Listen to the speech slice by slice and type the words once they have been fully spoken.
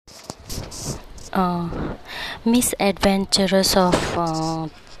uh, Misadventures of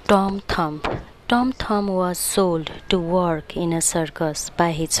Tom Thumb. Tom Thumb was sold to work in a circus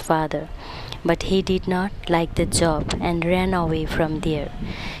by his father, but he did not like the job and ran away from there.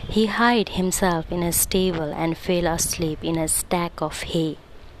 He hid himself in a stable and fell asleep in a stack of hay.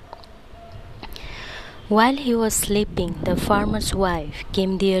 While he was sleeping, the farmer's wife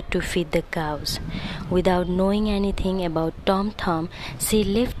came there to feed the cows. Without knowing anything about Tom Thumb, she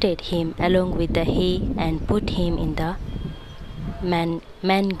lifted him along with the hay and put him in the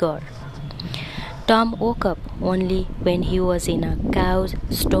manger. Tom woke up only when he was in a cow's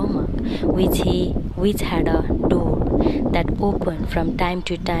stomach, which had a door that opened from time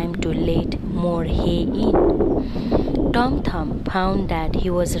to time to let more hay in. Tom Thumb found that he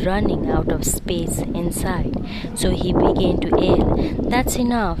was running out of space inside, so he began to yell, "That's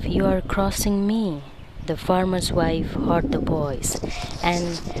enough, you are crossing me." The farmer's wife heard the voice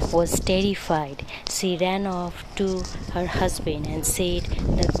and was terrified. She ran off to her husband and said,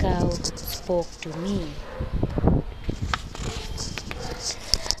 "The cow spoke to me."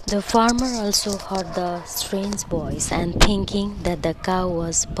 The farmer also heard the strange voice, and thinking that the cow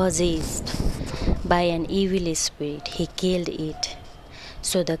was possessed by an evil spirit, he killed it.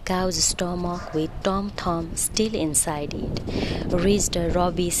 So the cow's stomach, with Tom Thumb still inside it, reached a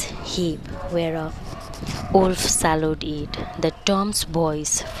rubbish heap where a wolf swallowed it. The Tom's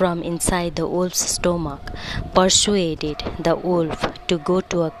voice from inside the wolf's stomach persuaded the wolf to go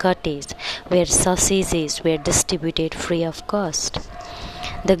to a cottage where sausages were distributed free of cost.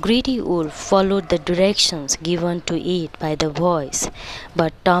 The greedy wolf followed the directions given to it by the voice,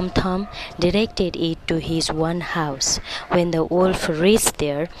 but Tom Thumb directed it to his one house. When the wolf reached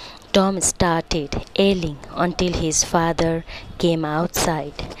there, Tom started yelling until his father came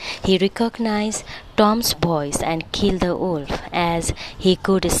outside. He recognized Tom's voice and killed the wolf. As he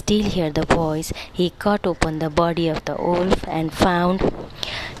could still hear the voice, he cut open the body of the wolf and found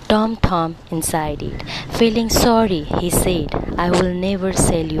Tom Thumb inside it. Feeling sorry, he said, "I will never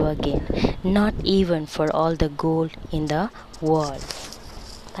sell you again, not even for all the gold in the world."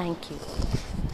 Thank you.